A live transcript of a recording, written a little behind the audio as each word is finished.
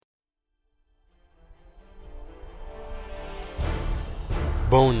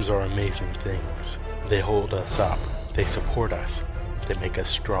Bones are amazing things. They hold us up, they support us, they make us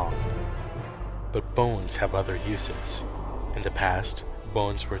strong. But bones have other uses. In the past,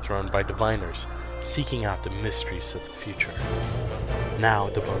 bones were thrown by diviners, seeking out the mysteries of the future. Now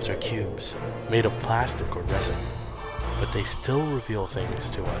the bones are cubes, made of plastic or resin, but they still reveal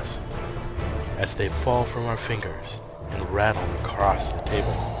things to us. As they fall from our fingers and rattle across the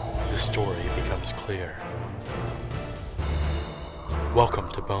table, the story becomes clear.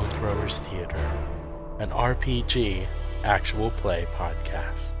 Welcome to Bone Throwers Theater, an RPG actual play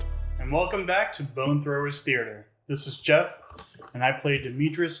podcast. And welcome back to Bone Throwers Theater. This is Jeff, and I play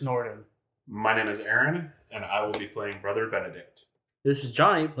Demetrius Norden. My name is Aaron, and I will be playing Brother Benedict. This is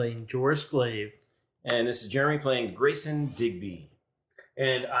Johnny playing Joris Glaive. And this is Jeremy playing Grayson Digby.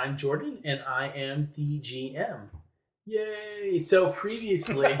 And I'm Jordan, and I am the GM. Yay! So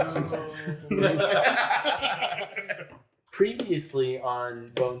previously on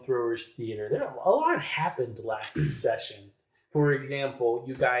Bone Throwers Theater, a lot happened last session. For example,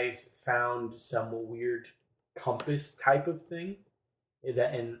 you guys found some weird compass type of thing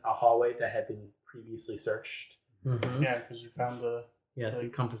that in a hallway that had been previously searched. Mm-hmm. Yeah, because you found the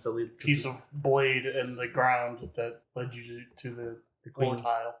compass that leads piece of blade in the ground that led you to the floor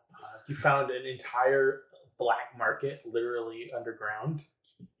tile. You found an entire black market literally underground.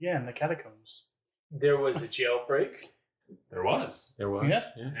 Yeah, in the catacombs. There was a jailbreak. There was.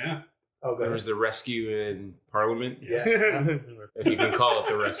 Yeah. Oh, there was the rescue in Parliament. Yeah. If you can call it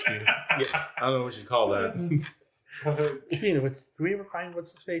the rescue. Yeah. I don't know what you call that. Do we ever find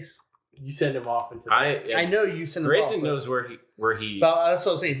what's his face? You send him off into. I know you send him Grayson off. knows where he. But that's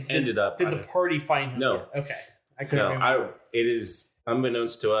what I was saying. Ended up. Did the party find him? No. Okay. I couldn't remember. It is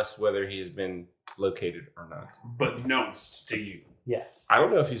unbeknownst to us whether he has been located or not. But knownst to you. Yes. I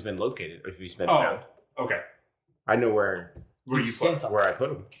don't know if he's been located or if he's been found. Okay. I know where I put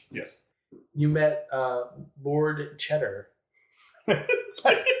him. Yes. You met Lord Cheddar.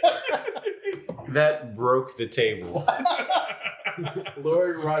 That broke the table.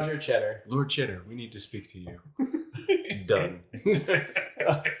 Lord Roger Cheddar. Lord Cheddar, we need to speak to you. Done.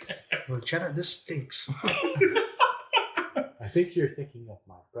 Lord Cheddar, this stinks. I think you're thinking of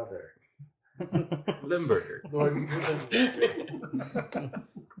my brother. Limburger. Lord.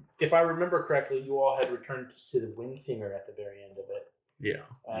 If I remember correctly, you all had returned to the Windsinger at the very end of it. Yeah.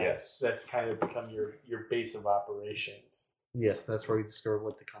 Yes. That's kind of become your base of operations. Yes, that's where we discovered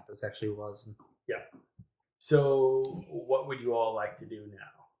what the compass actually was. Yeah. So, what would you all like to do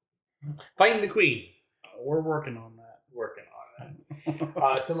now? Find the queen. We're working on that.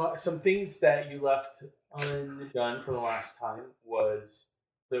 Some things that you left undone from the last time was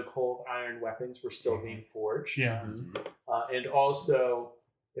the cold iron weapons were still being forged. Yeah. And also,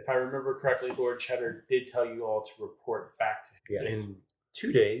 if I remember correctly, Lord Cheddar did tell you all to report back to him. In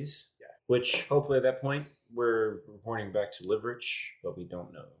 2 days, which hopefully at that point we're reporting back to Liverich, but we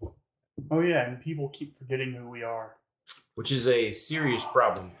don't know. Oh yeah, and people keep forgetting who we are. Which is a serious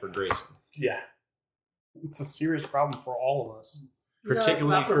problem for Grayson. Yeah. It's a serious problem for all of us.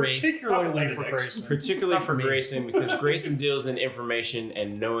 Particularly for Grayson. Particularly for Grayson, because Grayson deals in information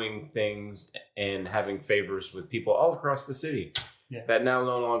and knowing things and having favors with people all across the city that now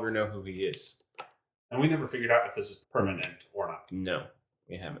no longer know who he is. And we never figured out if this is permanent or not. No,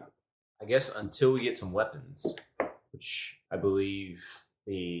 we haven't. I guess until we get some weapons, which I believe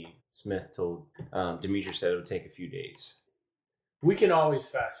the Smith told Demetrius said it would take a few days. We can always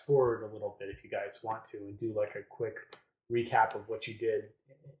fast forward a little bit if you guys want to and do like a quick recap of what you did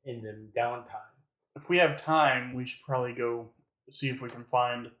in the downtime. If we have time, we should probably go see if we can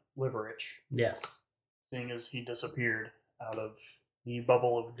find Liverich. Yes. Seeing as he disappeared out of the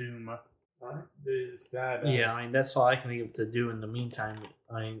bubble of doom. Is that... yeah, I mean, that's all I can think of to do in the meantime.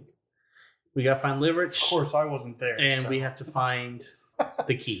 We got to find Liverich. Of course, I wasn't there. And we have to find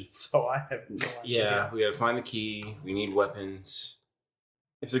the key. So I have no idea. Yeah, we gotta find the key. We need weapons.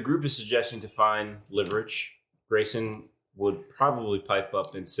 If the group is suggesting to find Liverich, Grayson would probably pipe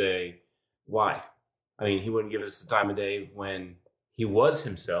up and say, why? I mean, he wouldn't give us the time of day when he was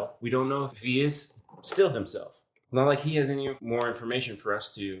himself. We don't know if he is still himself. It's not like he has any more information for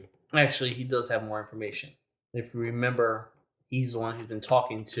us to... Actually, he does have more information. If you remember, he's the one who's been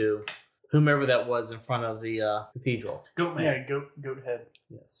talking to whomever that was in front of the cathedral. Goatman. Yeah, goat head.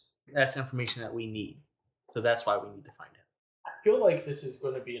 Yes. That's information that we need. So that's why we need to find him. I feel like this is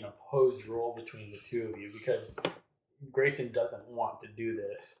going to be an opposed role between the two of you because Grayson doesn't want to do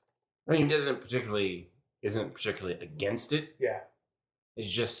this. I mean, he isn't particularly against it. Yeah.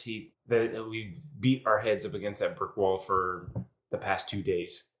 It's just that we beat our heads up against that brick wall for the past 2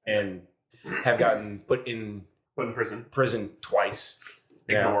 days and have gotten put in prison twice.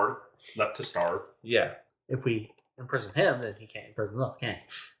 Yeah. ignored, left to starve. Yeah. If we imprison him, then he can't imprison us, can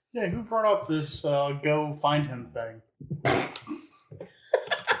he? Yeah, who brought up this go find him thing?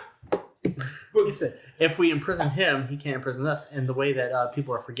 He said, if we imprison him, he can't imprison us. And the way that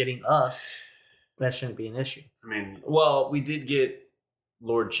people are forgetting us, that shouldn't be an issue. I mean, Well, we did get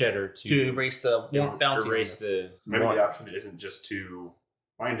Lord Cheddar To erase the warrant bounty. erase on us. the maybe warrant. the option isn't just to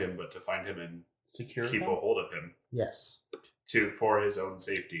find him, but to find him and Secure keep a him? hold of him Yes. for his own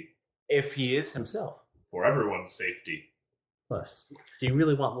safety, If he is himself. for everyone's safety. Plus, do you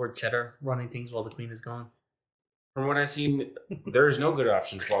really want Lord Cheddar running things while the Queen is gone? From what I've seen, there is no good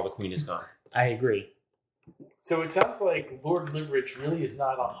option while the Queen is gone. I agree. So it sounds like Lord Liverich really is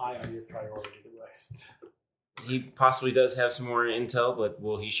not on high on your priority list. He possibly does have some more intel, but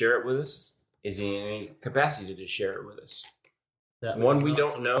will he share it with us? Is he in any capacity to share it with us? That One we not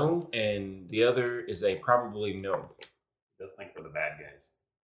don't to- know, and the other is a probably no. He does think we're the bad guys.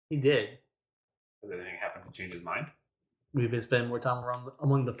 He did. Has anything happened to change his mind? We've been spending more time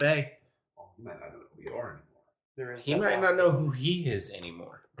among the Fae. Well, he might not know who we are anymore. There is He that might not know possibility. who he is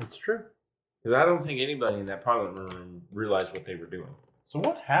anymore. That's true. Because I don't think anybody in that parliament room realized what they were doing. So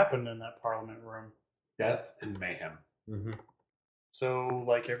what happened in that parliament room? Death and mayhem. Mm-hmm. So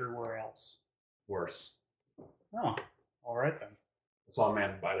like everywhere else. Worse. Oh, all right then. I saw a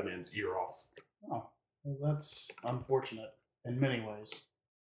man bite a man's ear off. Oh, well, that's unfortunate in many ways.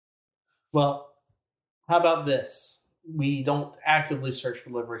 Well, how about this? We don't actively search for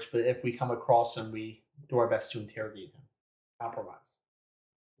Liverich, but if we come across him, we do our best to interrogate him. Compromise.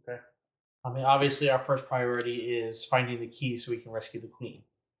 Okay. I mean, obviously, our first priority is finding the key so we can rescue the Queen.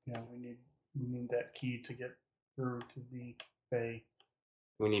 Yeah, we need that key to get through to the Fae.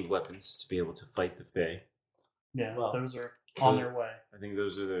 We need weapons to be able to fight the Fae. Yeah, Well, those are on their way. I think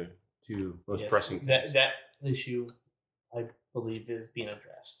those are the two most Yes, pressing things. That issue, I believe, is being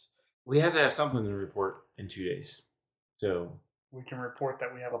addressed. We have to have something to report in 2 days. So, We can report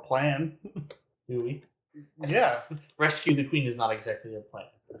that we have a plan. Do we? Yeah. Rescue the Queen is not exactly a plan.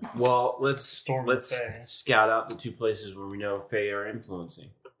 well, let's Storm the let's Fae. scout out the two places where we know Fae are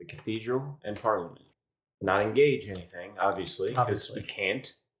influencing: the Cathedral and Parliament. Not engage anything, obviously, because Obviously. we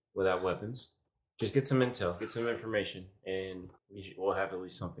can't without weapons. Just get some intel, get some information, and we'll have at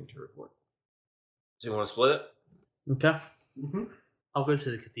least something to report. So you want to split it? Okay. Mm-hmm. I'll go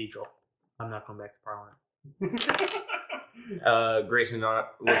to the Cathedral. I'm not going back to Parliament. Grayson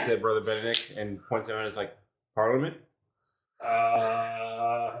looks at Brother Benedict and points at him and is like, Parliament?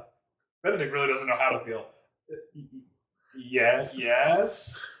 Benedict really doesn't know how to feel. Yeah,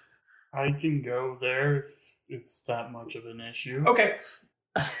 yes. I can go there if it's that much of an issue. Okay.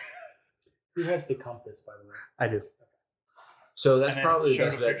 Who has the compass, by the way? I do. So that's And then probably the showed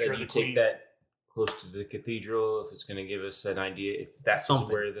best a bet picture that of you the take queen. that close to the cathedral if it's going to give us an idea if that's Something.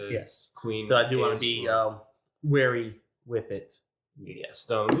 where the Yes. queen But I do want to is, be or- wary with it. yes.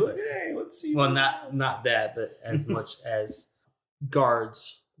 Don't look. Hey, let's see. Well, not that, but as much as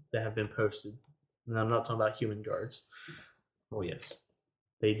guards that have been posted. And I'm not talking about human guards. Oh yes.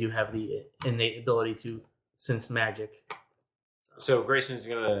 They do have the innate ability to sense magic. So Grayson's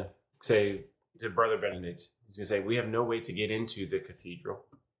gonna say to Brother Benedict, he's gonna say, "We have no way to get into the cathedral,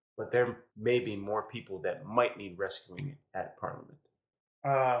 but there may be more people that might need rescuing at Parliament."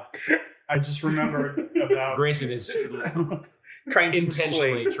 I just remembered about Grayson is Trying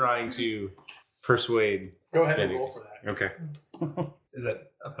intentionally trying to persuade. Go ahead and Benedict. roll for that. Okay. Is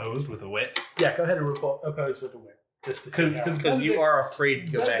that opposed with a wit? Yeah, go ahead and oppose with the whip. Just to see how- Because you are afraid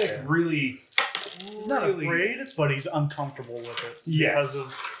to go back Benedict there. really. he's not afraid, but he's uncomfortable with it Yes.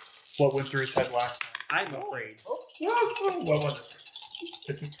 because of what went through his head last time. I'm afraid. What was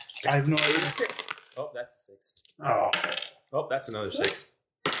it? I have no idea. Oh, that's a 6. Oh. Oh, that's another 6.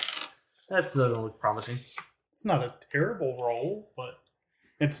 That's the one with promising. It's not a terrible roll, but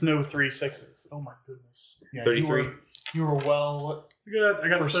it's no 3 6s. Oh my goodness. Yeah, 33. You were well. I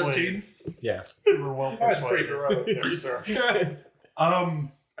got Persuaded. 13. Yeah. You were well That's pretty persuaded. heroic there, sir.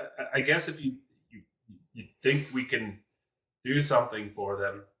 I guess if you think we can do something for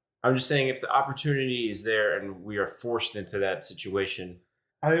them, I'm just saying, if the opportunity is there and we are forced into that situation,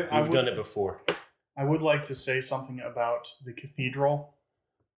 I we've done it before. I would like to say something about the cathedral.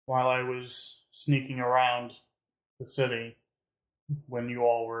 While I was sneaking around the city when you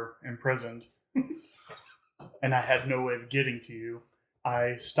all were imprisoned, and I had no way of getting to you,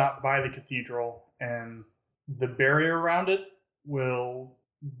 I stopped by the cathedral, and the barrier around it will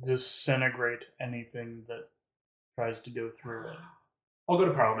disintegrate anything that tries to go through it. I'll go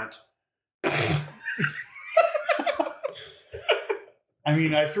to Parliament. I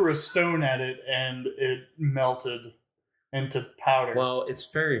mean, I threw a stone at it, and it melted into powder. Well, it's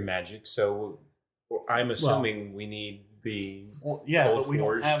fairy magic, so I'm assuming we need the. Well, yeah, Cold but we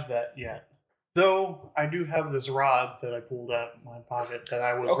Forge. don't have that yet. Though I do have this rod that I pulled out of my pocket that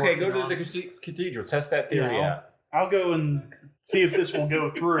I was Okay, working go to on. the cathedral. Test that theory Yeah. out. I'll go and see if this will go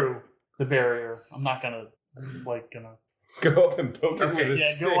through the barrier. I'm not gonna Go up and poke it with a yeah,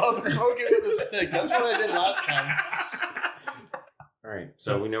 stick. go up and poke it with a stick. That's what I did last time. All right,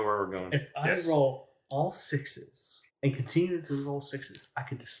 so we know where we're going. If I Yes. roll all 6s and continue to roll 6s, I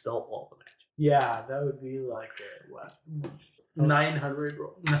can dispel all the magic. Yeah, that would be like a, what? 900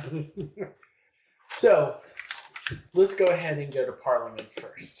 roll. So, let's go ahead and go to Parliament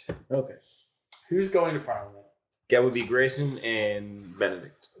first. Okay. Who's going to Parliament? That would be Grayson and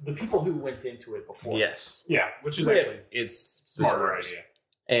Benedict. The people who went into it before. Yes. Yeah, which is Yeah, actually it's a smarter smarter idea.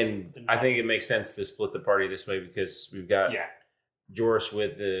 And I think it makes sense to split the party this way because we've got Yeah. Joris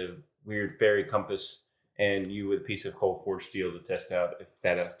with the weird fairy compass and you with a piece of cold forged steel to test out if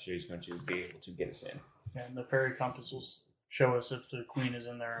that actually is going to be able to get us in. And the fairy compass will show us if the queen is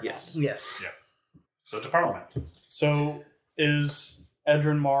in there. Or Yes. Yes. So to Parliament. Not. So is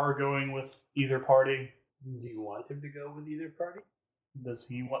Edrin Mar going with either party? Do you want him to go with either party? Does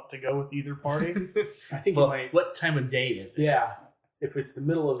he want to go with either party? I think Well, he might. what time of day is it? Yeah. If it's the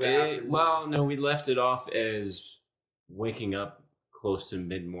middle of the afternoon. Well, no, we left it off as waking up close to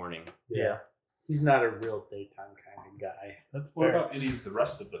mid morning. Yeah. He's not a real daytime kind of guy. That's What fair. about any of the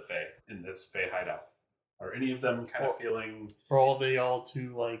rest of the Fae in this Fae hideout? Are any of them kind of feeling For all they all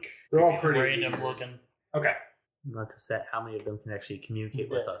too They're all pretty random weird. looking. okay? Not to say how many of them can actually communicate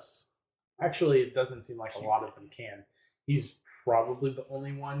with us. Actually, it doesn't seem like a lot of them can. He's probably the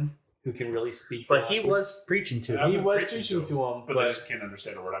only one who can really speak. But he language. was preaching to Yeah. them. He I'm was preaching preaching to to him, But but they just can't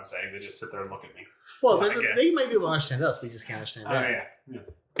understand a word I'm saying. They just sit there and look at me. Well, I they guess. might be able to understand us. We just can't understand Oh them.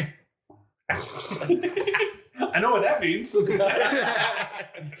 yeah. I know what that means. it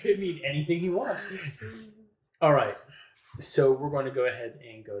could mean anything he wants. All right. So we're going to go ahead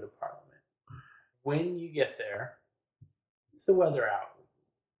and go to Parliament. When you get there, it's the weather out.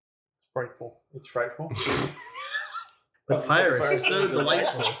 Frightful. It's frightful. But fire Fire is so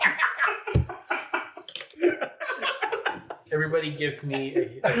delightful. Everybody give me a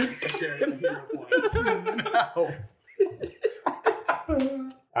hero point. No.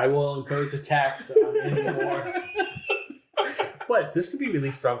 I will impose a tax on any more What? This could be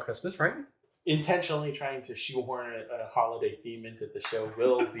released around Christmas, right? intentionally trying to shoehorn a holiday theme into the show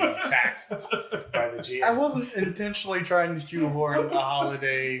will be taxed by the GM. I wasn't intentionally trying to shoehorn a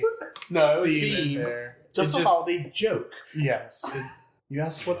holiday No, it was theme in theme. there. Just It a holiday joke. Yes. You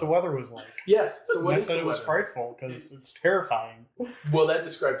asked what the weather was like. yes. So And what I is said the it was weather? frightful because it's terrifying. Well, that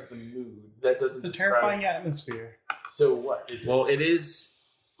describes the mood. That doesn't It's a describe. terrifying atmosphere. So what is Well, it is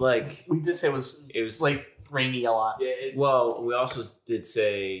like We did say it was like rainy a lot. it? Yeah, it's, well, we also did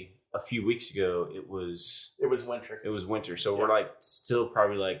say a few weeks ago it was winter. winter, so we're like still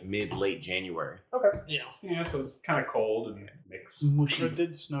probably like mid late January. Okay. Yeah. Yeah, so it's kind of cold and mixed. But Mushy. it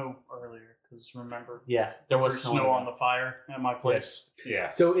did snow earlier because remember Yeah, there there was was snow on the fire at my place. Yeah.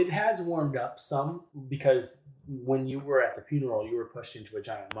 So it has warmed up some because when you were at the funeral, you were pushed into a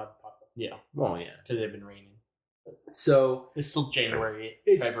giant mud puddle. Yeah, Well, yeah. because it had been raining. So It's still January,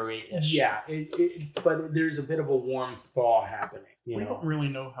 It's- February-ish. yeah, but there's a bit of a warm thaw happening. You We know, don't really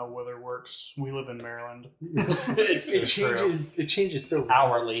know how weather works. We live in Maryland. It's it true. changes. It changes so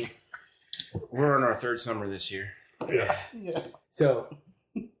Hourly. We're in our third summer this year. Yeah. Yeah. So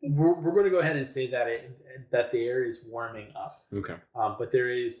we're going to go ahead and say that that the air is warming up, Okay. but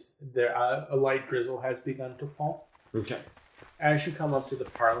a light drizzle has begun to fall. Okay. As you come up to the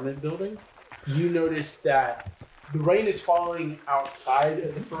Parliament building, you notice that the rain is falling outside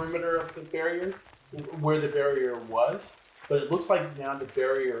of the perimeter of the barrier, where the barrier was, but it looks like now the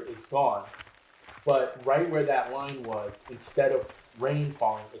barrier is gone. But right where that line was, instead of rain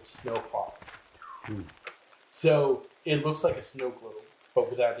falling, it's snow falling. So it looks like a snow globe, but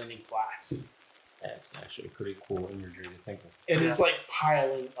without any glass. That's actually pretty cool imagery to think of. And it's like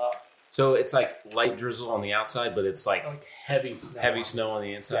piling up, So it's like light drizzle on the outside, but it's like like heavy snow. heavy snow on the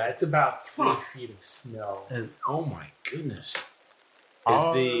Yeah, inside. it's about 3 feet of snow. And oh my goodness.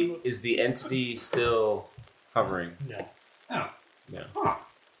 Um, Is the entity still hovering? No. Oh. No. Huh.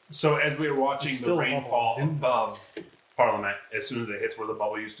 So as we were watching It's the still a rain bubble. fall above Parliament, as soon as it hits where the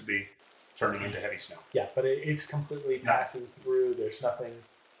bubble used to be, turning into heavy snow. Yeah, but it's completely Yeah. passing through. There's nothing.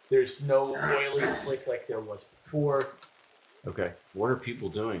 There's no oily slick like there was before. Okay. What are people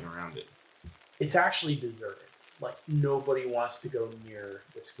doing around it? It's actually deserted. Like nobody wants to go near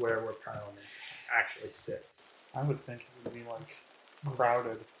the square where Parliament actually sits. I would think it would be like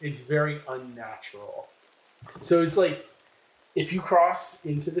crowded. It's very unnatural. So it's like If you cross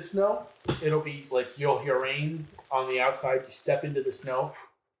into the snow, it'll be like you'll hear rain on the outside. You step into the snow,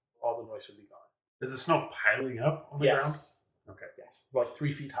 all the noise will be gone. Is the snow piling up on the Yes. ground? Okay. Yes. Like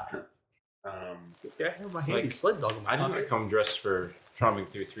 3 feet high. Yeah, I have my It's handy like- sled dog in my I didn't pocket. come dressed for tromping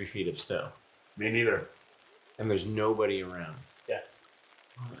through 3 feet of snow, Me neither. and there's nobody around. Yes.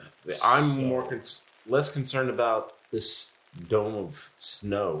 I'm less concerned about this dome of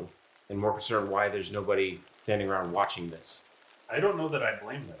snow, and more concerned why there's nobody standing around watching this. I don't know that I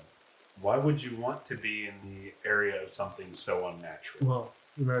blame them. Why would you want to be in the area of something so unnatural? Well,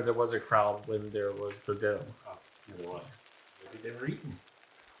 remember there was a crowd when there was the dome. Oh, yeah, there was. Maybe they were eating.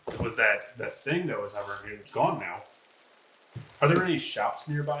 It was that thing that was over here that's gone now. Are there any shops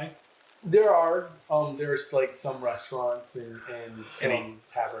nearby? There are there's like some restaurants and some Any-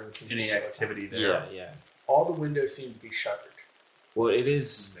 taverns and Any stuff like activity Yeah, there? yeah. that. All the windows seem to be shuttered. Well, it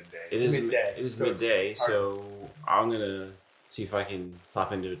is. Midday. It is Midday, It is so it's midday, hard. so I'm gonna see if I can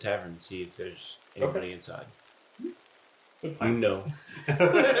pop into a tavern and see if there's anybody inside. Good plan. No,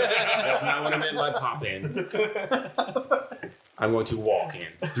 that's not what I meant by pop in. I'm going to walk in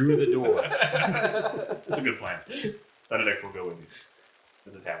through the door. That's a good plan. Benedict will go with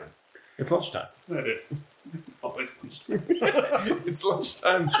you to the tavern. It's lunchtime. That is. It's always lunchtime. It's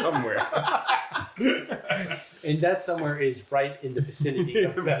lunchtime somewhere. And that somewhere is right in the vicinity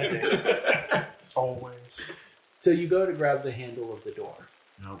of Benedict. Always. So you go to grab the handle of the door.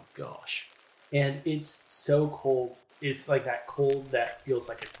 Oh gosh. And it's so cold. It's like that cold that feels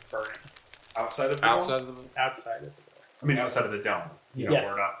like it's burning Outside of the Outside dome? of the outside of the door. I mean, outside of the dome. You know, Yes.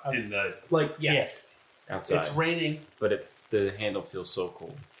 we're not in the. Like, Yes. outside, it's raining. but the handle feels so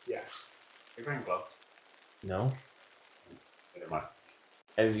cold. Yeah. You're wearing gloves. No. Never mind.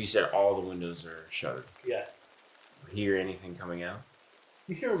 And you said all the windows are shuttered. Yes. Hear anything coming out?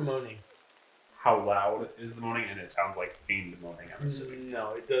 You hear moaning. How loud is the moaning? And it sounds like fiend moaning, I'm assuming.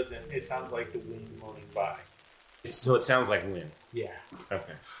 No, it doesn't. It sounds like the wind moaning by. So it sounds like wind. Yeah.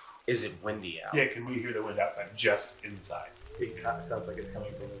 Okay. Is it windy out? Yeah, can we hear the wind outside? Just inside. It kind of sounds like it's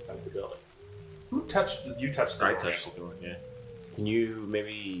coming from inside the building. Who touched you touched the I door touched the handle. door. Yeah. Can you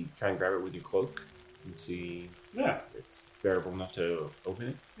maybe try and grab it with your cloak and see Yeah, if it's bearable enough to open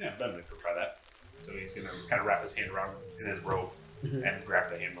it? yeah, Benedict will try that. So he's gonna kind of wrap his hand around in his robe Mhm. and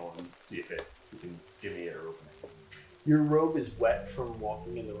grab the handle and see if he can give me it or open it. Your robe is wet from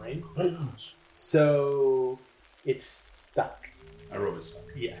walking in the rain. So it's stuck. My robe is stuck.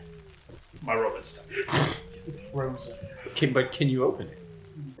 Yes. My robe is stuck. Frozen. But can you open it?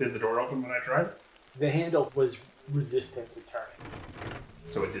 Did the door open when I tried? The handle was resistant to turning.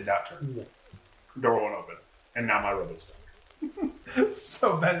 So it did not turn. No. Door won't open. And now my robe is stuck.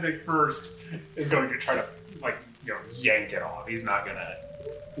 So Benedict first is going to try to yank it off. He's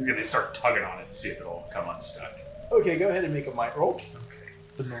gonna start tugging on it to see if it'll come unstuck. Okay, go ahead and make a might roll. Okay.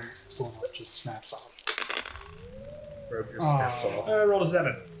 The moment just snaps off. Rope just Aw. snaps off. I rolled a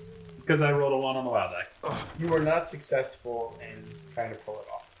 7. Because I rolled a 1 on the wild die. You are not successful in trying to pull it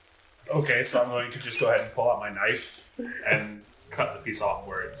off. Okay, so I'm going to just go ahead and pull out my knife and cut the piece off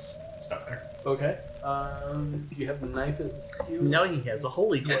where it's stuck there. Okay. Do you have the knife as a skill? Now he has a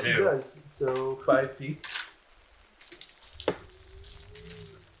holy Yes, glaive. he does. So 5D.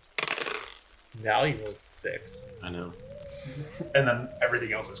 Now he rolls 6. I know. And then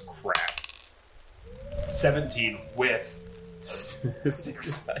everything else is crap. 17 with.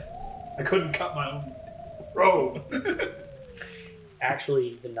 6 times. I couldn't cut my own robe.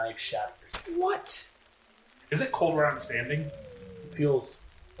 Actually, the knife shatters. What? Is it cold where I'm standing? It feels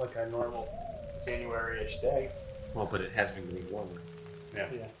like a normal January-ish day. Well, but it has been getting warmer. Yeah.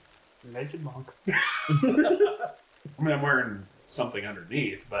 Naked monk. I mean, I'm wearing something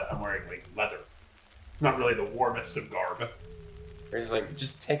underneath, but I'm wearing like leather. It's not really the warmest of garb. It's like,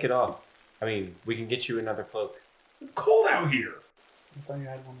 just take it off. I mean, we can get you another cloak. It's cold out here. I thought you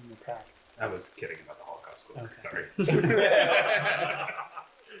had one in the pack. I was kidding about the Holocaust cloak. Okay. Sorry.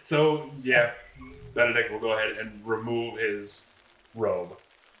 So, yeah, Benedict will go ahead and remove his robe.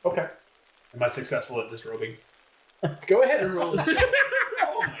 Okay. Am I successful at disrobing? Go ahead and roll a check.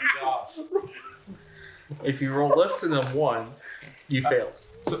 Oh my gosh. If you roll less than a 1, you failed.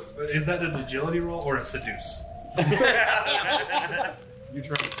 So, is that an agility roll or a seduce? You're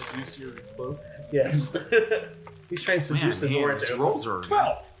trying to seduce your cloak? Yes. He's trying to seduce the door these to rolls are...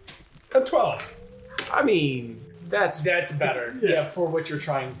 12. A 12. I mean, that's That's better. Yeah, for what you're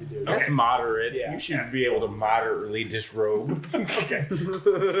trying to do. that's Okay. moderate. Yeah. You should be able to moderately disrobe. Okay.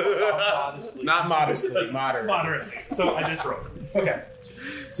 Modestly. Not modestly, moderately. Moderately. So I disrobe. Okay.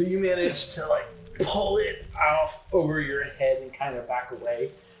 So you manage to like pull it off over your head and kind of back away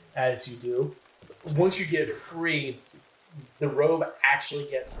as you do. Once you get free, the robe actually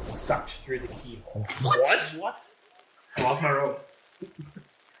gets sucked through the keyhole. What? I lost my robe.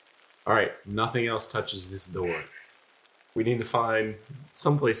 All right, nothing else touches this door. We need to find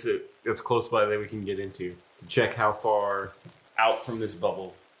someplace that's close by that we can get into to check how far out from this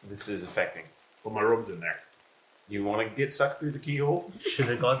bubble this is affecting. Well, my robe's in there. You want to get sucked through the keyhole? Should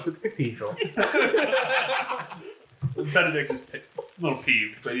have gone to the cathedral. Benedict is a little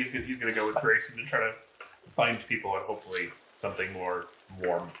peeved, but he's gonna go with Grayson to try to find people and hopefully something more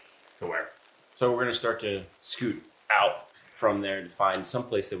warm to wear. So we're going to start to scoot out from there to find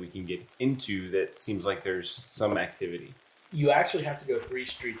someplace that we can get into that seems like there's some activity. You actually have to go 3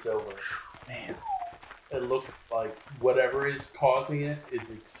 streets over. Man. It looks like whatever is causing this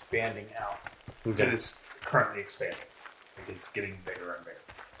is expanding out. It is currently expanding. Like it's getting bigger and bigger.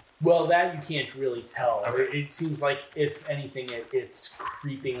 Well, that you can't really tell. Okay. It seems like, if anything, it's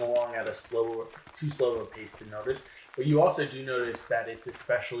creeping along at a too slow a pace to notice. But you also do notice that it's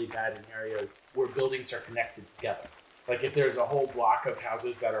especially bad in areas where buildings are connected together. Like if there's a whole block of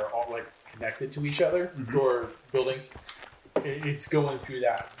houses that are all like connected to each other, or buildings, it's going through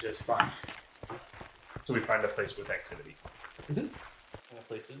that just fine. So we find a place with activity.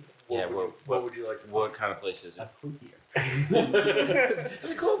 Yeah, What would you like to know? what kind of place is A it? clue here.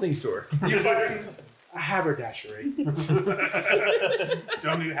 It's a clothing store. You find a haberdashery.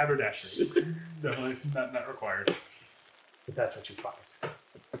 Don't need haberdashery. Definitely not required. But that's what you find.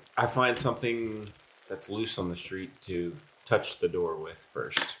 I find something that's loose on the street to touch the door with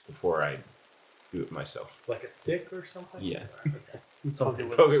first before I do it myself. Like a stick or something? Yeah. Okay. Something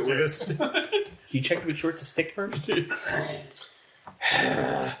with Poke a it with a stick. stick. Can you check to be sure it's a stick first?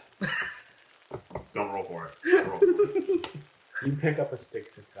 Don't roll for it. Don't roll for it. You pick up a stick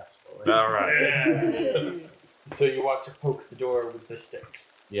successfully. All right. Yeah. So you want to poke the door with the stick.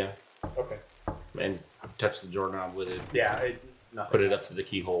 Yeah. Okay. And touch the doorknob with it. Yeah, nothing. Put it up to the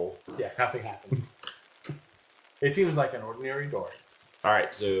keyhole. Yeah, nothing happens. It seems like an ordinary door. All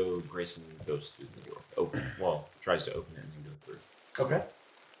right. So Grayson goes through the door. Tries to open it and go through. Okay.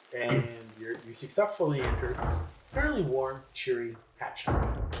 And you successfully enter a fairly warm, cheery hat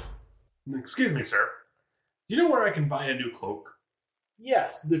shop. Excuse me, sir. Do you know where I can buy a new cloak?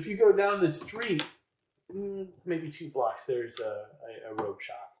 Yes, if you go down the street, maybe 2 blocks, there's a robe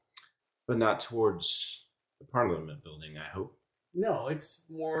shop. But not towards the Parliament building, I hope. No, it's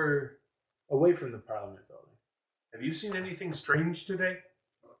more away from the Parliament building. Have you seen anything strange today?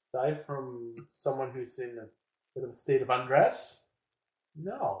 Aside from someone who's in a bit of a state of undress?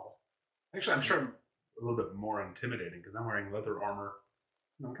 No. Actually, I'm sure I'm a little bit more intimidating because I'm wearing leather armor.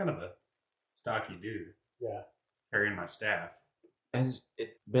 I'm kind of a stocky dude Yeah. carrying my staff. Has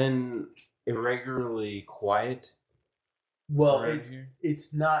it been irregularly quiet Well, around here?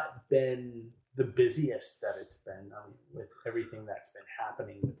 it's not been the busiest that it's been with everything that's been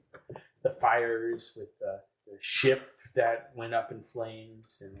happening with the fires, with the ship that went up in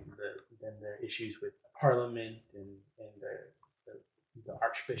flames, and then the issues with Parliament and the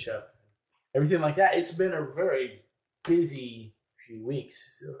Archbishop, everything like that. It's been a very busy few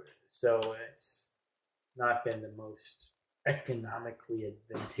weeks, so it's not been the most economically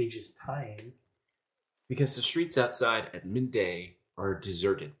advantageous time. Because the streets outside at midday are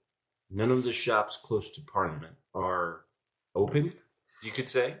deserted. None of the shops close to Parliament are open, you could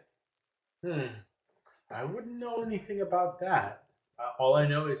say. I wouldn't know anything about that. All I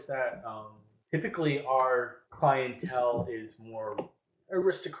know is that typically our clientele is more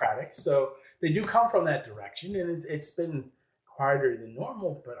aristocratic, so they do come from that direction, and it's been quieter than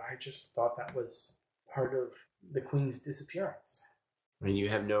normal, but I just thought that was part of the Queen's disappearance. I mean, you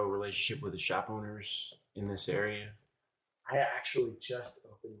have no relationship with the shop owners in this area? I actually just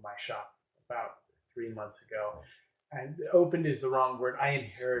opened my shop about 3 months ago. And opened is the wrong word. I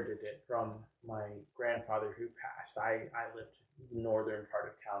inherited it from my grandfather who passed. I lived in the northern part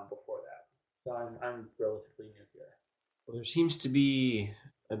of town before that. So I'm relatively new here. Well, there seems to be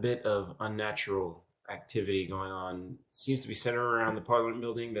a bit of unnatural activity going on. It seems to be centered around the Parliament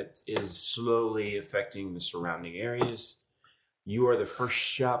building that is slowly affecting the surrounding areas. You are the first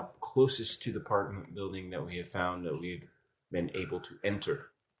shop closest to the Parliament building that we have found that we've been able to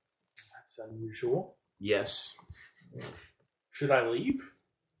enter. That's unusual. Yes, Should I leave?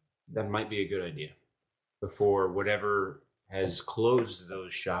 that might be a good idea. Before whatever has closed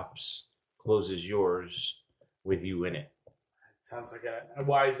those shops closes yours with you in it. It sounds like a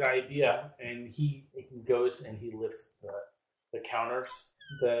wise idea. And he goes and he lifts the counters,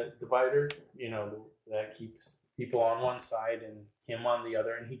 the divider, that keeps people on one side and him on the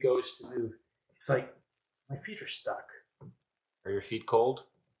other. And he goes to move. It's like, my feet are stuck. Are your feet cold?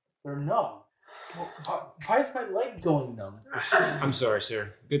 They're numb. Why is my leg going numb? I'm sorry,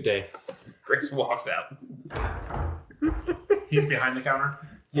 sir. Good day. Grace walks out. He's behind the counter.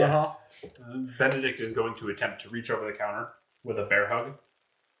 Yes. Benedict is going to attempt to reach over the counter with a bear hug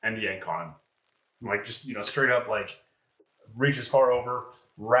and yank on him. Like, just, straight up, like, reach as far over,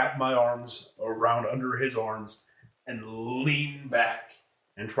 wrap my arms around under his arms, and lean back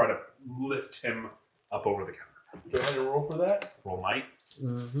and try to lift him up over the counter. Go ahead and roll for that. Roll might.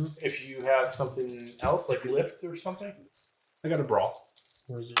 Mm-hmm. If you have something else, like lift or something. I got a brawl.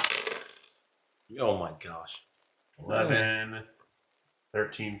 Where is it? Oh my gosh. 11,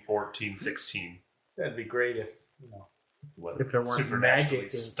 13, 14, 16. That'd be great if, Wasn't If there weren't supernaturally magic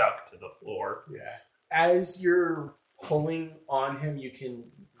and- stuck to the floor. Yeah. As you're pulling on him, you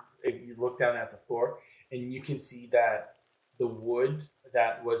look down at the floor and you can see that the wood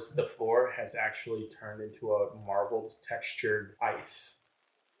that was the floor has actually turned into a marbled textured ice.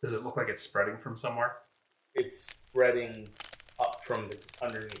 Does it look like it's spreading from somewhere? It's spreading up from the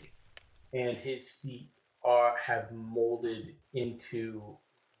underneath. And his feet have molded into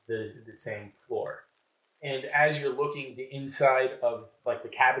the same floor. And as you're looking, the inside of like the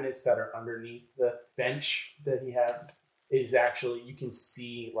cabinets that are underneath the bench that he has is actually, you can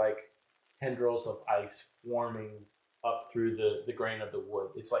see like tendrils of ice forming up through the grain of the wood.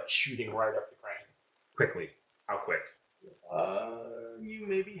 It's like shooting right up the grain. Quickly. How quick? You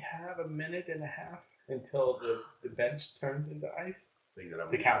maybe have a minute and a half until the bench turns into ice. Thing that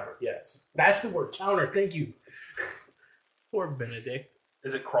I'm The counter, yes. That's the word, counter. Thank you. Poor Benedict.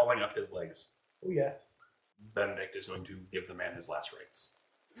 Is it crawling up his legs? Oh, yes. Benedict is going to give the man his last rites.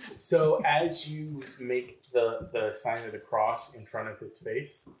 So as you make the sign of the cross in front of his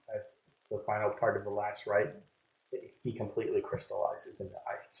face, as the final part of the last rite, he completely crystallizes into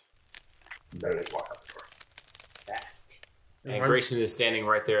ice. Benedict walks out the door. Fast. And Grayson is standing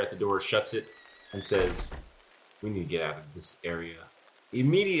right there at the door, shuts it, and says, "We need to get out of this area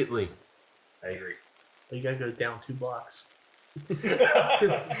immediately." I agree. You gotta go down 2 blocks.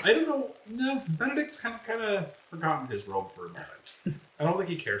 I don't know. No, Benedict's kind of forgotten his robe for a moment. I don't think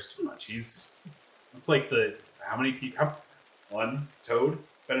he cares too much. It's like how many people? One Toad.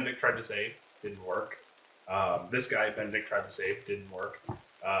 Benedict tried to save, didn't work. This guy Benedict tried to save, didn't work.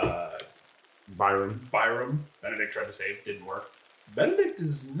 Byram, Benedict tried to save, didn't work. Benedict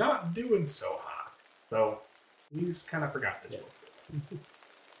is not doing so hot, so he's kind of forgotten his robe.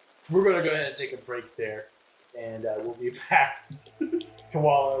 We're going to go ahead and take a break there, and we'll be back to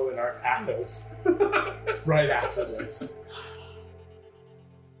wallow in our pathos right after this.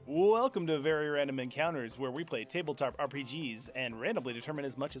 Welcome to Very Random Encounters, where we play tabletop RPGs and randomly determine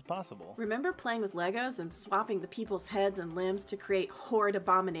as much as possible. Remember playing with Legos and swapping the people's heads and limbs to create horrid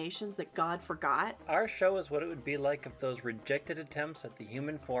abominations that God forgot? Our show is what it would be like if those rejected attempts at the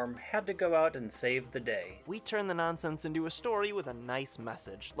human form had to go out and save the day. We turn the nonsense into a story with a nice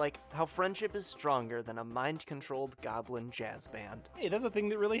message, like how friendship is stronger than a mind-controlled goblin jazz band. Hey, that's a thing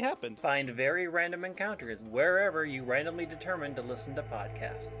that really happened. Find Very Random Encounters wherever you randomly determine to listen to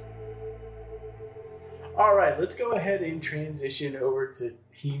podcasts. All right, let's go ahead and transition over to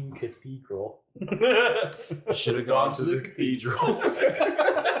Team Cathedral. Should have gone to the cathedral.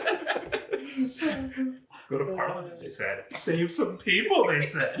 Go to Parliament, they said. Save some people, they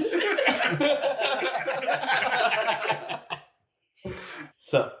said.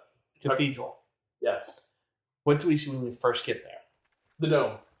 So, cathedral. Yes. What do we see when we first get there? The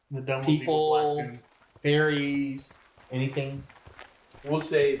dome. The dome People, will be black berries, anything? We'll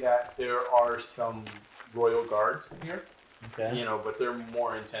say that there are some royal guards in here, Okay. but they're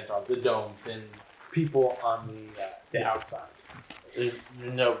more intent on the dome than people on the outside. There's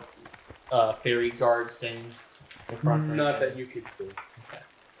no fairy guards staying in front. or Not anything? that you could see.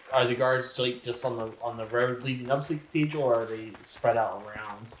 Are the guards just on the road leading up to the cathedral, or are they spread out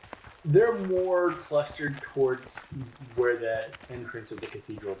around? They're more clustered towards where the entrance of the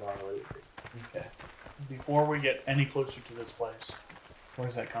cathedral normally would be. Okay. Before we get any closer to this place,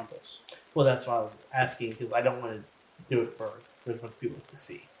 where's that compass? Well, that's why I was asking, because I don't want to do it for people to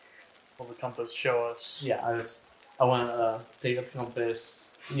see. Will the compass show us? Yeah, I want to take up the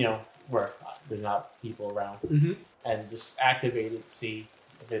compass, where there's not people around, Mm-hmm. and just activate it, see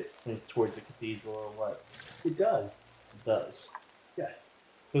if it points towards the cathedral or what It does. it does. Yes,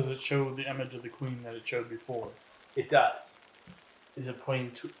 Does it show the image of the queen that it showed before? it does. Is it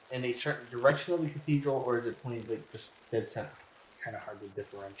pointing in a certain direction of the cathedral, or is it pointing like just dead center? It's kind of hard to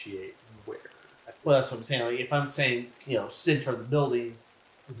differentiate where. Well, that's what I'm saying. Like, if I'm saying, center of the building,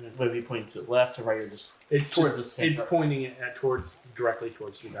 would it be pointing to the left or right, or just It's towards just, the center? it's pointing it directly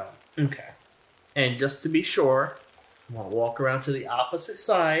towards the dome. Okay. And just to be sure, I'm going to walk around to the opposite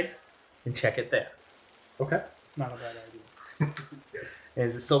side and check it there. Okay. It's not a bad idea. And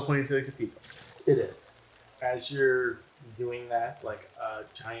is it still pointing to the cathedral? It is. As you're doing that, like a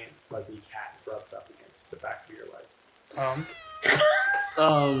giant fuzzy cat rubs up against the back of your leg.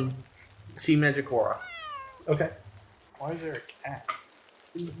 See magic aura. Okay. Why is there a cat?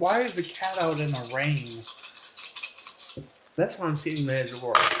 Why is the cat out in the rain? That's why I'm seeing magic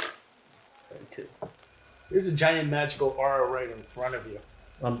aura. Too. There's a giant magical aura right in front of you.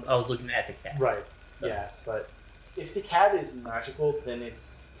 I was looking at the cat. Right. Yeah, but if the cat is magical, then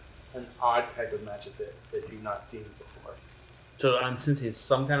it's an odd type of magic that you've not seen before. So I'm sensing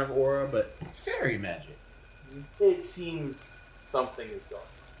some kind of aura, but fairy magic. It seems something is going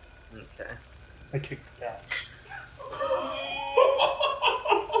on. Okay. I kicked the cat.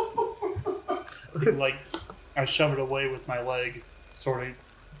 Like, I shove it away with my leg, sort of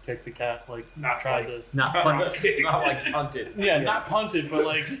kick the cat, like, Not tried like- to... Not Not like punted. Yeah, not punted, but,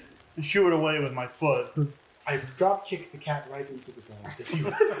 like, shoo it away with my foot. I drop kick the cat right into the ground to see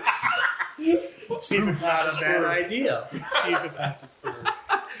what See if it Not a passes bad through. idea. See if it passes through.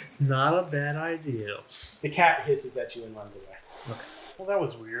 It's not a bad idea. the cat hisses at you and runs away. Well, that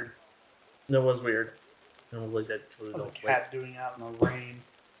was weird. That was weird. I don't like that. What was a cat doing out in the rain?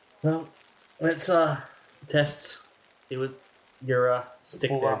 Well, let's test. See what your stick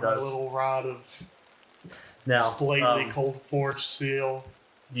Pull there out my does. little rod of Now, slightly cold forged steel.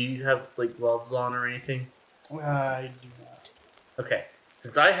 do you have like gloves on or anything? I do not. Okay,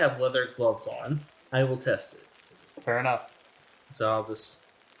 since I have leather gloves on, I will test it. Fair enough. So I'll just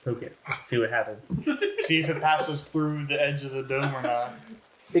poke it, see what happens. See if it passes through the edge of the dome or not.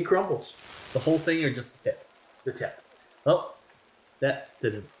 It crumbles. The whole thing or just the tip? The tip. Oh, that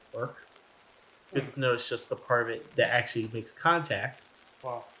didn't work. Good to know it's just the part of it that actually makes contact.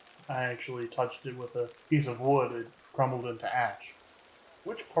 Well, I actually touched it with a piece of wood. It crumbled into ash.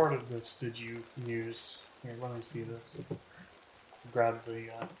 Which part of this did you use? Here, let me see this. Grab the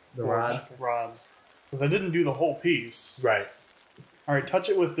rod? Rod. Because I didn't do the whole piece. Right. Alright, touch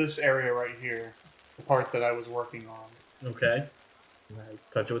it with this area right here. The part that I was working on. Okay. And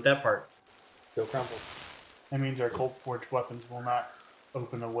I touch it with that part. Still crumbles. That means our cold forged weapons will not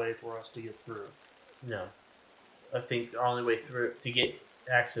open a way for us to get through. No. I think the only way through to get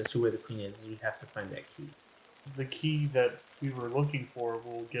access to where the queen is you have to find that key. The key that we were looking for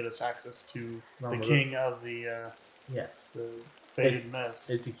will get us access to Realm the of king of the Yes. Faded Mist.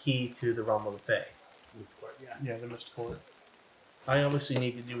 It's a key to the realm of the Fae. Yeah, the Mist Court. I obviously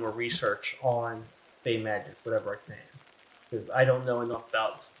need to do more research on Fae magic, whatever I can. Because I don't know enough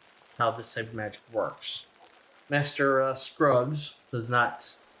about how this type of magic works. Master Scruggs does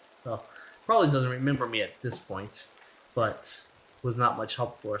not, well, probably doesn't remember me at this point, but was not much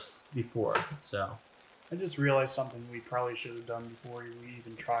help for us before, so. I just realized something we probably should have done before we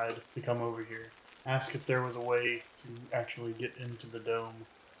even tried to come over here. Ask if there was a way to actually get into the dome.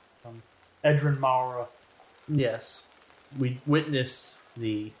 Edrin Maura. Yes. We witnessed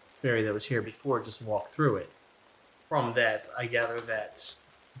the fairy that was here before just walk through it. From that, I gather that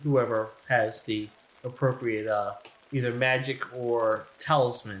whoever has the appropriate either magic or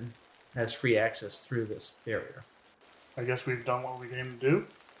talisman has free access through this barrier. I guess we've done what we came to do.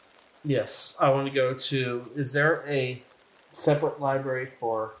 Yes, I want to go to. Is there a separate library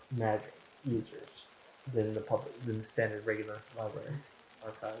for magic users than the standard regular library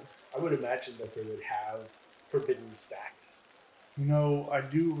archive? I would imagine that they would have forbidden stacks. You know, I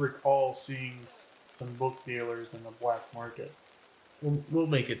do recall seeing some book dealers in the black market. We'll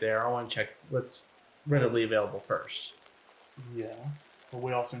make it there. I want to check what's readily available first. Yeah. But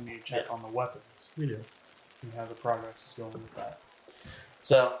we also need to check Yes. on the weapons. We do. And how the progress is going with that.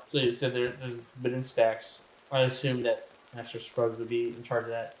 So you said there's forbidden stacks. I assume that Master Scruggs would be in charge of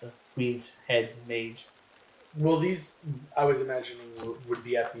that. The Queen's head mage. Well, these, I was imagining, would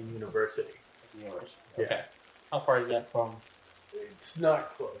be at the university. Yeah. Okay. How far is that from? It's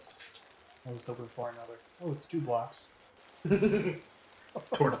not close. I was hoping for another. Oh, it's 2 blocks.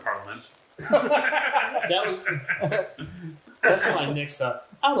 Towards Parliament. That was. That's my next out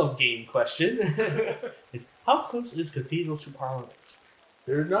of game question. Is how close is Cathedral to Parliament?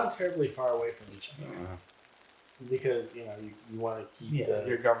 They're not terribly far away from each other. Because, you want to keep Yeah,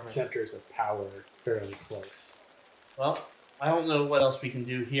 your the government. centers of power fairly close. Well, I don't know what else we can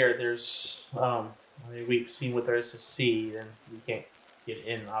do here. There's, we've seen what there is to see, and we can't get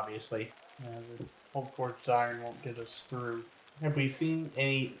in, obviously. The Old Forged Iron won't get us through. Have we seen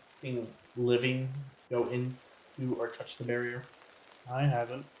anything living go into or touch the barrier? I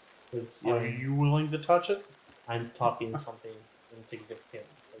haven't. 'Cause, Are you willing to touch it? I'm talking something insignificant,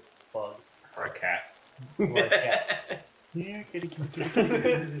 like a bug Or a cat. or a cat. Yeah, kitty, kitty,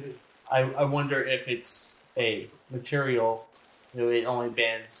 kitty. I wonder if it's a material, it only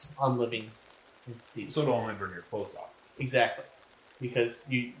bans unliving entities. So it'll only burn your clothes off. Exactly. Because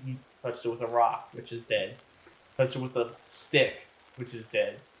you touched it with a rock, which is dead. Touched it with a stick, which is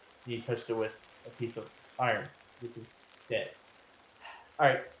dead. You touched it with a piece of iron, which is dead.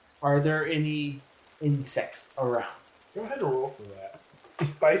 Alright. Are there any insects around? Go ahead and roll for that.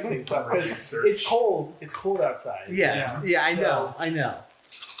 Spice things up. Because Research. it's cold. It's cold outside. Yes. Yeah, I know.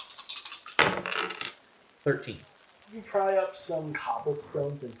 13. You pry up some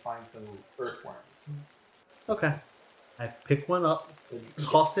cobblestones and find some earthworms. Okay. I pick one up,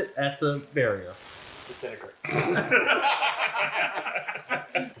 toss it at the barrier. Disintegrate.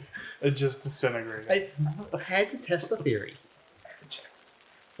 It just disintegrated. I had to test the theory.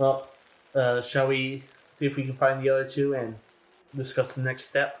 Well, shall we see if we can find the other two and discuss the next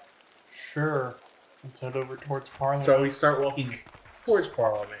step? Sure. Let's head over towards Parliament. So we start walking towards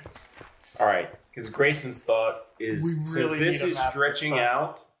Parliament. All right, because Grayson's thought is We since really this need a is map this stretching time.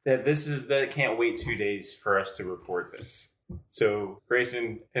 out, that can't wait 2 days for us to report this. So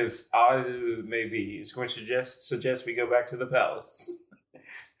Grayson, as odd as it may be, is going to suggest we go back to the palace.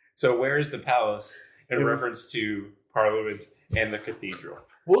 So where is the palace in reference to Parliament and the cathedral?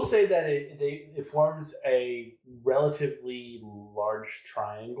 We'll say that it forms a relatively large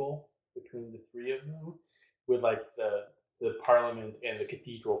triangle between the three of them, with like the Parliament and the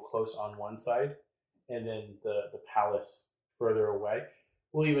cathedral close on one side, and then the palace further away.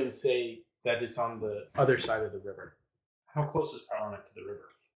 We'll even say that it's on the other side of the river. How close is Parliament to the river?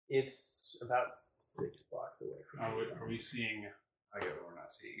 It's about 6 blocks away from Are we seeing? I guess we're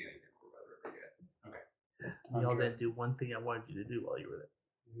not seeing anything cool about the river yet. Okay. Y'all didn't do one thing I wanted you to do while you were there.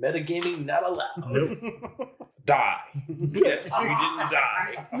 Metagaming not allowed. Nope. Die. Yes, we didn't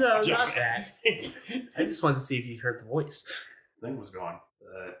die. No, not Joking. that. I just wanted to see if you heard the voice. Thing was gone.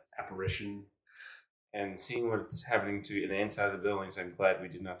 The apparition. And seeing what's happening to the inside of the buildings, I'm glad we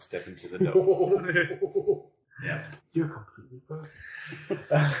did not step into the dome. Yeah. You're completely frozen.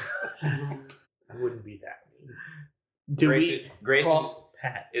 I wouldn't be that mean. Do Grayson cross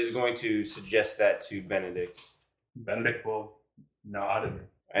paths? is going to suggest that to Benedict. Benedict will nod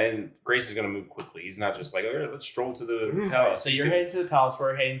And Grace is going to move quickly. He's not just like, all right, let's stroll to the palace. So He's you're gonna- heading to the palace.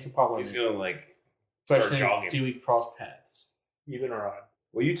 We're heading to Parliament. He's going to like start Question jogging. is, do we cross paths? Even or odd.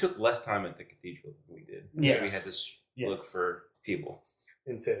 Well, you took less time at the cathedral than we did. Yes. We had to look Yes. for people.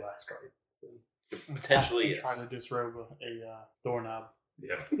 And say last strike. So. Potentially, I'm yes. trying to disrobe a doorknob.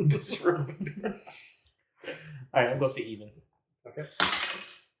 Yeah. All right, I'm going to say even. Okay.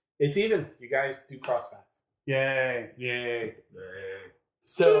 It's even. You guys do cross paths. Yay. Yay.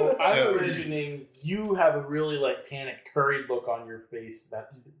 So I'm So- imagining you have a really like panicked, hurried look on your face. That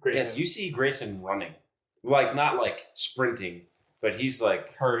Grayson. Yes, you see Grayson running. Like, not like sprinting, but he's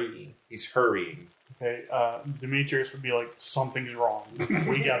like hurrying. He's hurrying. Okay, Demetrius would be like, something's wrong.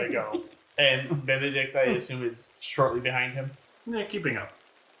 We gotta go. And Benedict, I assume, is shortly behind him. Yeah, keeping up.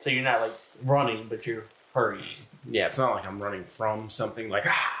 So you're not like running, but you're hurrying. Yeah, it's not like I'm running from something like,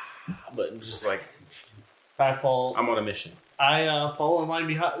 but just like I fall. I'm on a mission. I follow in line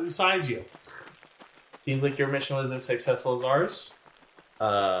beside you. Seems like your mission was as successful as ours.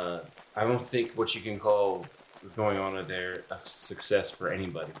 I don't think what you can call going on there a success for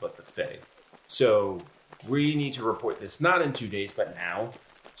anybody but the Fae. So we need to report this not in 2 days, but now.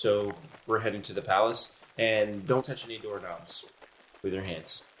 So we're heading to the palace, and don't touch any doorknobs with your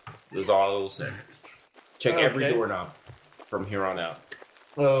hands. That's all I will say. Check every Okay. doorknob from here on out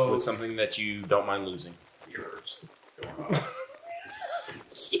Oh, with something that you don't mind losing. Yours.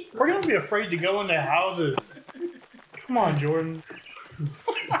 We're gonna be afraid to go into houses. Come on, Jordan.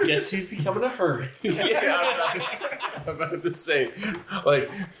 guess who's becoming a hermit? Yeah, I'm about to say, like,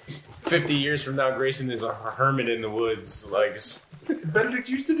 50 years from now, Grayson is a hermit in the woods. Like, Benedict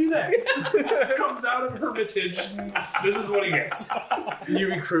used to do that. Comes out of hermitage. This is what he gets. You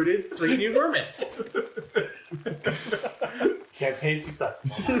recruited 3 new hermits. Campaign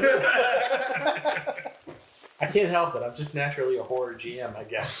successful. I can't help it. I'm just naturally a horror GM, I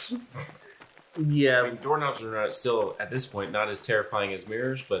guess. Yeah. I mean, doorknobs are not, still, at this point, not as terrifying as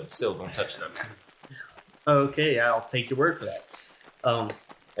mirrors, but still, don't touch them. Okay, I'll take your word for that.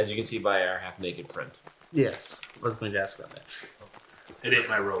 As you can see by our half-naked friend. Yes, I was going to ask about that. It ate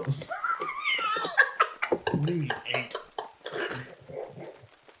my robe. What do you mean, 8?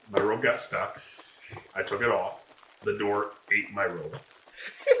 My robe got stuck. I took it off. The door ate my robe.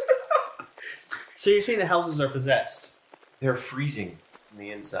 So you're saying the houses are possessed? They're freezing from the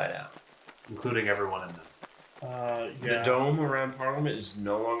inside out. Including everyone in them. The Yeah. dome around Parliament is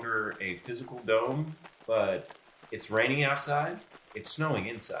no longer a physical dome, but it's raining outside. It's snowing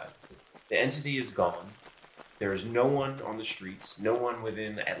inside. The entity is gone. There is no one on the streets, no one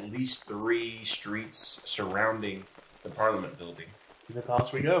within at least 3 streets surrounding the Parliament building. To the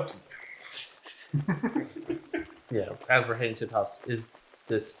palace we go. Yeah, as we're heading to the house, is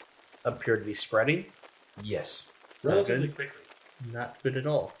this appear to be spreading? Yes. Not Relatively good. quickly. Not good at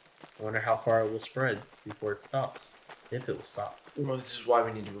all. I wonder how far it will spread before it stops. If it will stop. Well, this is why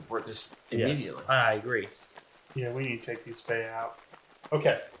we need to report this immediately. Yes, I agree. Yeah, we need to take these Fae out.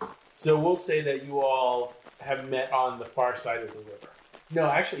 Okay, so we'll say that you all have met on the far side of the river. No,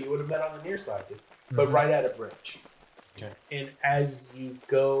 actually, you would have met on the near side, but Mhm. right at a bridge. Okay. And as you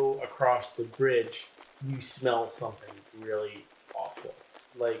go across the bridge, you smell something really awful.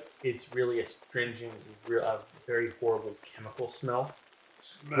 Like, it's really astringent, a very horrible chemical smell.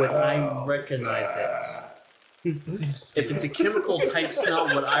 Would I recognize it? If it's a chemical type smell,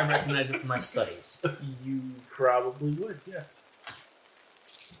 would I recognize it from my studies? You probably would, yes.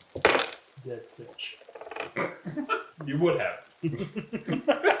 Dead fish. You would have.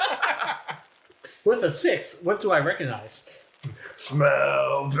 With a 6, what do I recognize?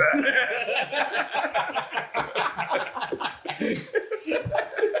 Smell bad.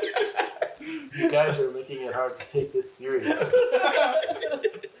 You guys are making it hard to take this serious.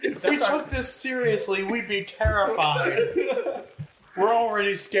 If we took this seriously, we'd be terrified. We're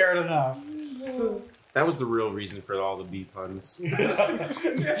already scared enough. That was the real reason for all the bee puns.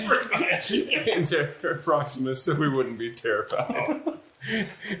 Into Proximus, so we wouldn't be terrified.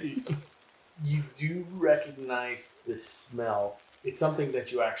 You do recognize the smell. It's something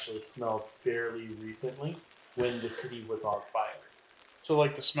that you actually smelled fairly recently when the city was on fire. So,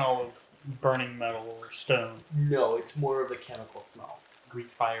 like the smell of burning metal or stone. No, it's more of a chemical smell. Greek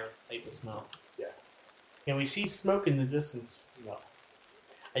fire type of smell. Yes. Can we see smoke in the distance? No.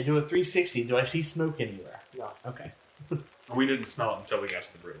 I do a 360. Do I see smoke anywhere? No. Okay. We didn't smell it until we got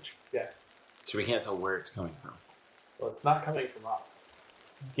to the bridge. Yes. So we can't tell where it's coming from. Well, it's not coming from up.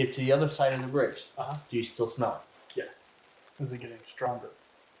 Get to the other side of the bridge. Uh-huh. Do you still smell Yes. Is it getting stronger?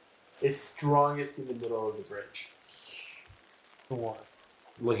 It's strongest in the middle of the bridge. The water.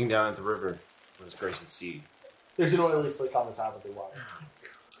 Looking down at the river, what does Grayson see? There's an oily slick on the top of the water. it?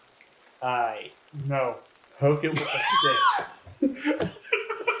 I No. poke it with a stick.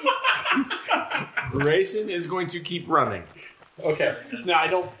 Grayson is going to keep running. Okay. No, I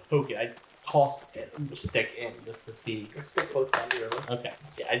don't poke it. I toss the stick in just to see. Stick close down the river. Okay.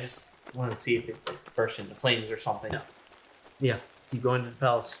 Yeah, I just want to see if it bursts into flames or something. Yeah. Keep going to the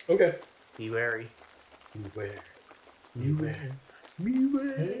palace. Okay. Be wary. Beware.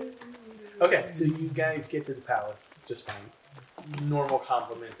 Beware. Okay, so you guys get to the palace just fine. Normal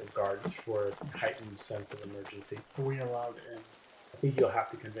complement of guards for a heightened sense of emergency. Are we allowed in? I think you'll have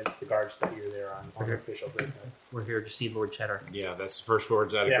to convince the guards that you're there on Okay. official business. We're here to see Lord Cheddar. Yeah, that's the first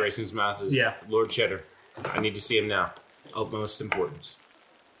words out of Yeah. Grayson's mouth is Yeah. Lord Cheddar. I need to see him now. Utmost importance.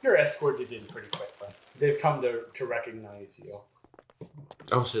 You're escorted in pretty quickly. They've come to recognize you.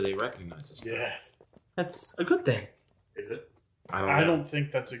 Oh, so they recognize us. Yes. That's a good thing. Is it? I don't I know. don't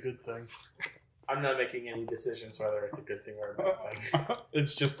think that's a good thing. I'm not making any decisions whether it's a good thing or a bad thing.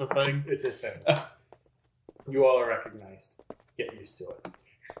 It's just a thing. It's a thing. You all are recognized. Get used to it.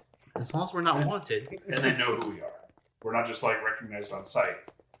 As long as we're not wanted. And they know who we are. We're not just like recognized on sight.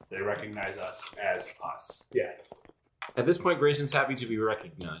 They recognize us as us. Yes. At this point, Grayson's happy to be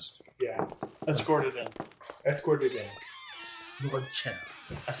recognized. Yeah. Escorted in. Escorted in. Lord Cheddar.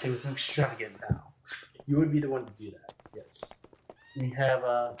 I say with an extravagant bow. You would be the one to do that. Yes. We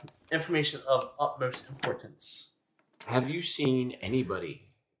have information of utmost importance. Have you seen anybody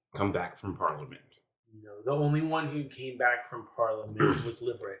come back from Parliament? No, the only one who came back from Parliament was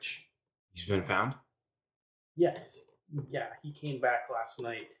Liverich. He's been found? Yes. Yeah, he came back last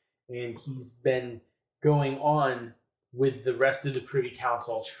night, and he's been going on with the rest of the Privy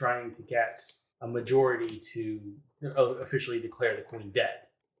Council trying to get a majority to officially declare the Queen dead.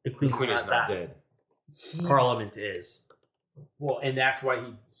 The The Queen's Queen is not dead. Parliament is. Well, and that's why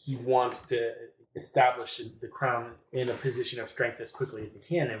he wants to establish the crown in a position of strength as quickly as he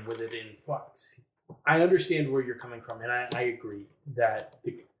can and with it in flux. I understand where you're coming from, and I agree that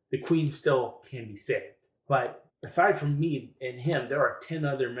the Queen still can be saved. But aside from me and him, there are 10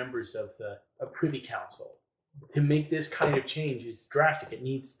 other members of the Privy Council. To make this kind of change is drastic. It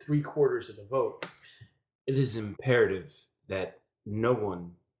needs 3/4 of the vote. It is imperative that no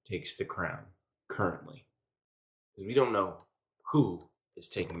one takes the crown currently. Because we don't know who is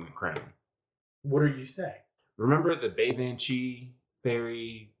taking the crown. What are you saying? Remember the Bavanchi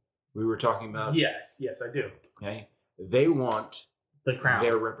fairy we were talking about? Yes, I do. Okay. They want The crown.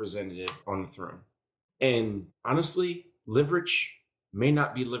 their representative on the throne. And honestly, Liverich may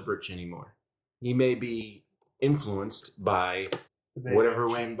not be Liverich anymore. He may be influenced by whatever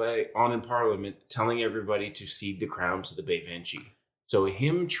went on in Parliament telling everybody to cede the crown to the Bay Banshee. So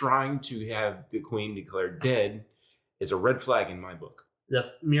him trying to have the Queen declared dead is a red flag in my book.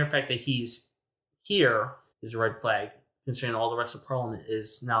 The mere fact that he's here is a red flag, considering all the rest of Parliament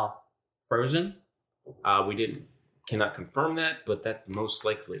is now frozen. We cannot confirm that, but that's most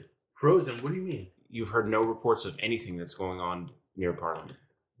likely. Frozen? What do you mean? You've heard no reports of anything that's going on near Parliament.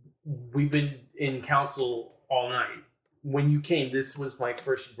 We've been in council all night. When you came, this was my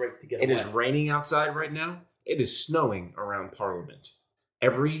first break to get away. It is raining outside right now. It is snowing around Parliament.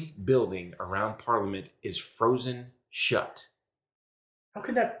 Every building around Parliament is frozen shut. How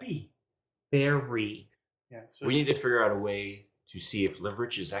could that be? Very. Yeah, so We need to figure out a way to see if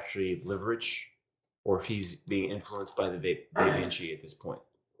Liverich is actually Liverich or if he's being influenced by the Bay Banshee at this point.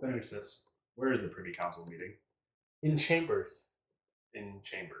 Finish this. Where is the Privy Council meeting? In chambers. In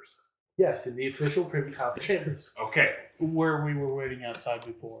chambers. Yes, in the official Privy Council chambers. Okay. where we were waiting outside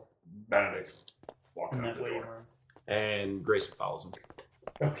before. Benedict walks In out that the waiting door. room. And Grayson follows him.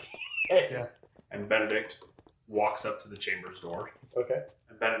 Okay. Yeah. And Benedict walks up to the chambers door. Okay.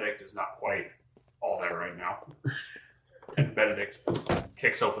 And Benedict is not quite all there right now. And Benedict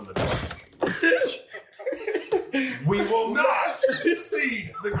kicks open the door. We will not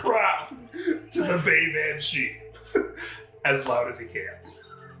cede the crown to the Bay Banshee. As loud as he can.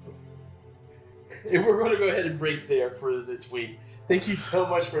 And we're going to go ahead and break there for this week. Thank you so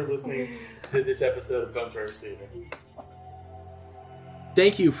much for listening to this episode of Bone Throwers Theater.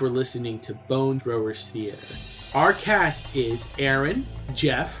 Thank you for listening to Bone Throwers Theater. Our cast is Aaron,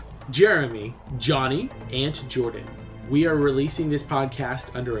 Jeff, Jeremy, Johnny, and Jordan. We are releasing this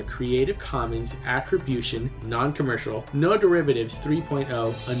podcast under a Creative Commons Attribution, Non-Commercial, No Derivatives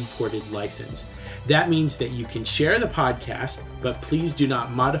 3.0 Unported license. That means that you can share the podcast, but please do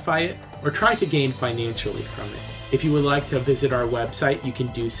not modify it or try to gain financially from it. If you would like to visit our website, you can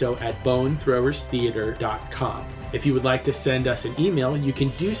do so at bonethrowerstheater.com. If you would like to send us an email, you can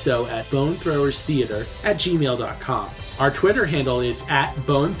do so at bonethrowerstheater@gmail.com. Our Twitter handle is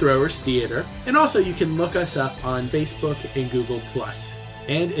 @bonethrowerstheater, and also you can look us up on Facebook and Google+.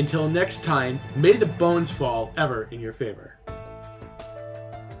 And until next time, may the bones fall ever in your favor.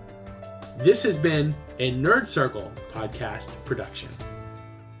 This has been a Nerd Circle podcast production.